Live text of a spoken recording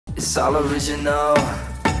It's all original.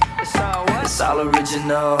 It's all what? It's all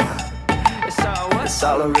original. It's all what? It's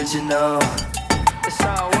all original. It's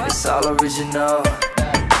all what? It's all original.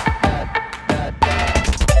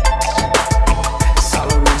 It's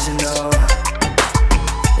all original.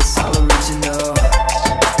 It's all original.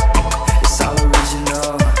 It's all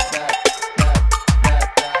original.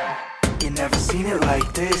 You never seen it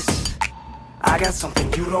like this. I got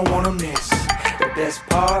something you don't wanna miss. The best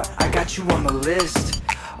part, I got you on the list.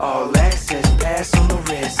 All access, pass on the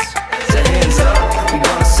wrist. So hands up, we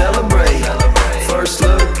gonna celebrate. First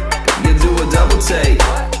look, you do a double take.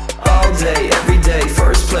 All day, every day,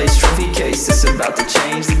 first place, trophy case. It's about to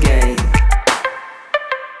change the game.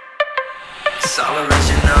 It's all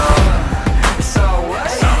original. It's all what?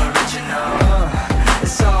 It's all original.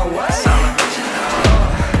 It's all what? It's all original.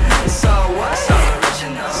 It's all what? It's all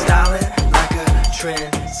original. Styling like a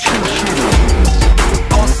trend.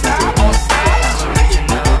 On style, on style. It's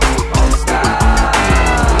original. On style.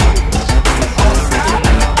 On style.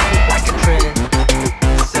 Like a trend.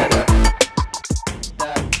 Set up.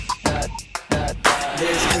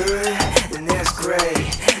 There's good, then there's great.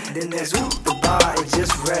 Then there's ooh, the bar, it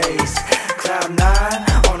just raised. Cloud 9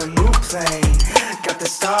 on a new plane. Got the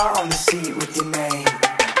star on the seat with your name.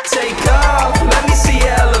 Take off, let me see you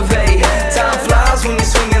elevate. Time flies when you're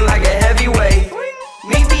swinging like a heavyweight.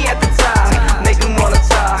 Meet me at the top, make them wanna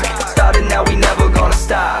talk. Started now, we never gonna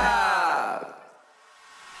stop.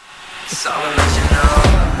 It's all original.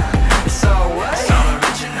 It's all what? It's all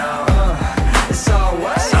original. It's all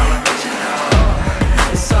what? It's all original.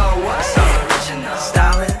 It's all what? It's all original.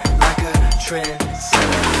 Styling like a trend.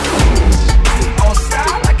 On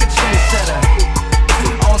style like a trendsetter.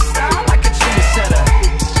 On style like a trendsetter.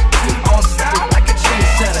 On style like a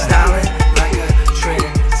trendsetter. Styling like a trend.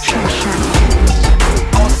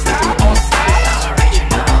 On style, on style.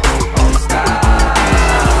 Original. On style.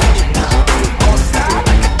 On style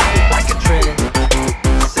Like a trend.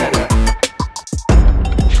 Setter.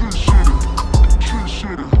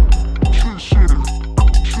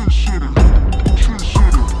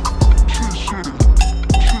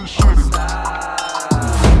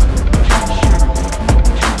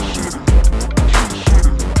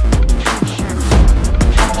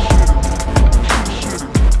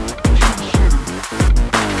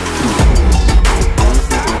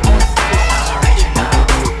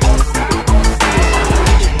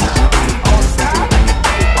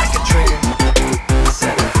 Like a trend.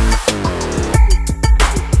 Setter.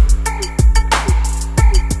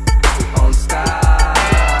 On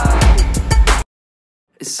style.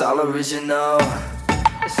 It's all original.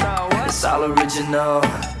 It's all what? It's all original.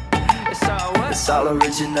 It's all what? It's all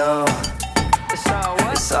original. It's all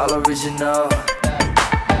what? It's all original.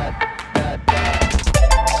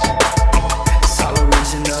 It's all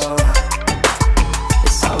original.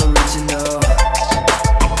 It's all original.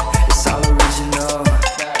 It's all original.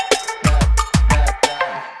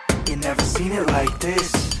 You never seen it like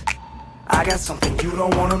this. I got something you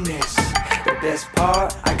don't wanna miss. The best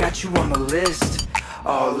part, I got you on the list.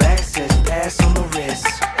 All access, pass on the wrist.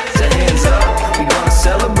 So hands up, we gonna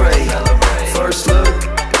celebrate. First look,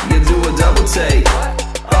 you do a double take.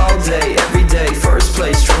 All day, every day, first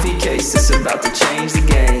place, trophy case. It's about to change the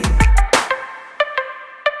game.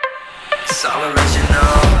 It's all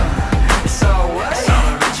original. It's all what? It's all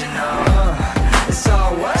original. It's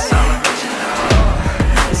all what? It's all original.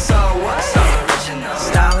 It's all what? It's all original.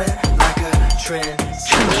 Styling like a trend.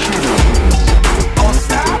 On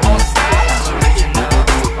style, on style. It's original.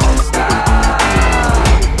 On style.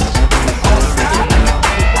 On style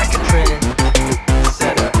Like a trend.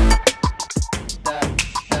 Setter.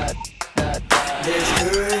 There's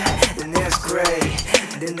good, then there's great.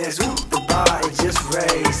 Then there's ooh, the bar, it just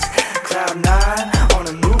raised. Cloud 9 on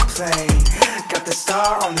a new plane. Got the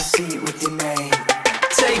star on the seat with your name.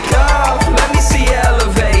 Take off, let me see you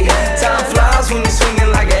elevate. Time flies when you're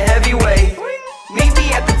swinging like a heavyweight. Meet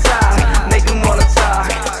me at the top, make them wanna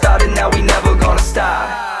talk. Started now, we never gonna stop.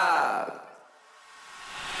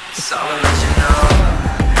 It's all original.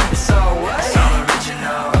 It's all what? It's all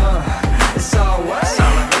original. It's all what? It's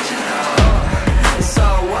all original. It's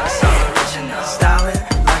all what? It's all original. Styling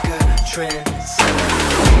like a trend.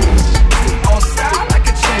 On style like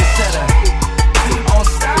a trendsetter. On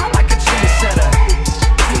style like a trendsetter.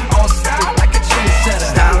 On style like a trendsetter.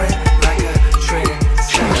 Styling like a trend.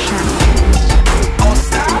 On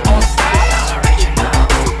style, on style. Original.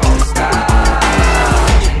 On style.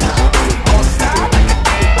 On style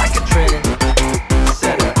Like a trend.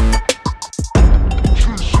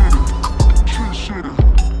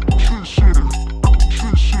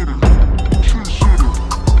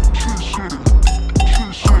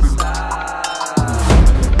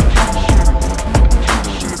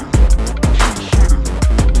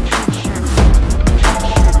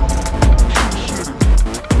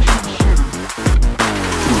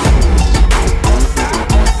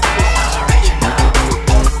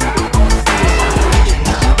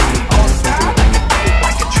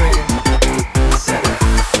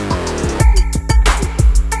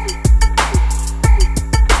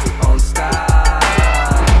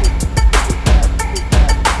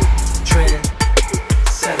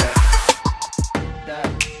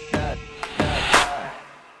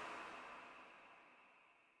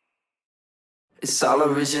 It's all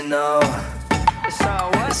original. It's all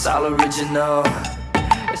what? It's all original.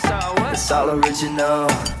 It's all what? It's all original.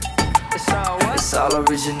 It's all what? It's all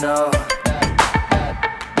original.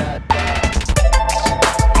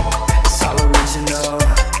 It's all original.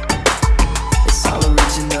 It's all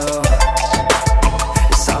original.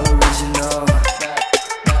 It's all original.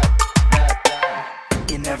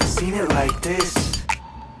 You never seen it like this.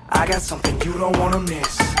 I got something you don't wanna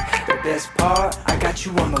miss. The best part, I got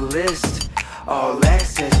you on the list. All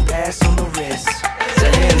access, pass on the wrist. So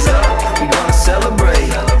hands up, we gonna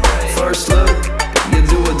celebrate. First look, you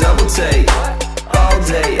do a double take. All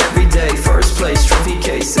day, every day, first place, trophy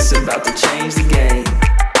case. It's about to change the game.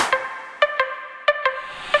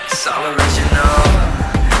 It's all original.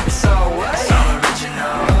 It's all what? It's all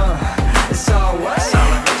original. It's all what? It's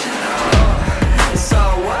all original. It's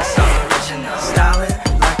all what? It's all original. Styling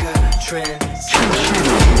like a trend.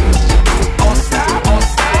 On style, on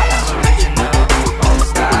style. All original. On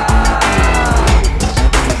style.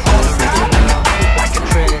 On style. Like a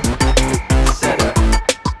trend. Setter.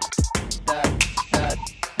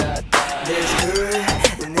 There's good,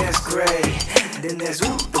 then there's great, then there's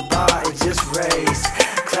ooh, the bar it just raised.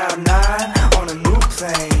 Cloud 9 on a new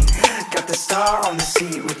plane, got the star on the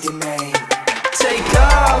seat with your name. Take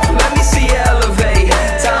off, let me see you elevate.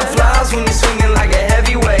 Time flies when you're swinging like a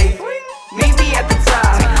heavyweight. Meet me at the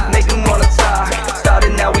top, make them wanna talk.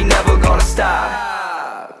 Started now, we never gonna stop.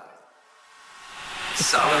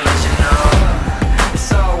 It's all original.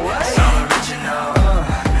 It's all what?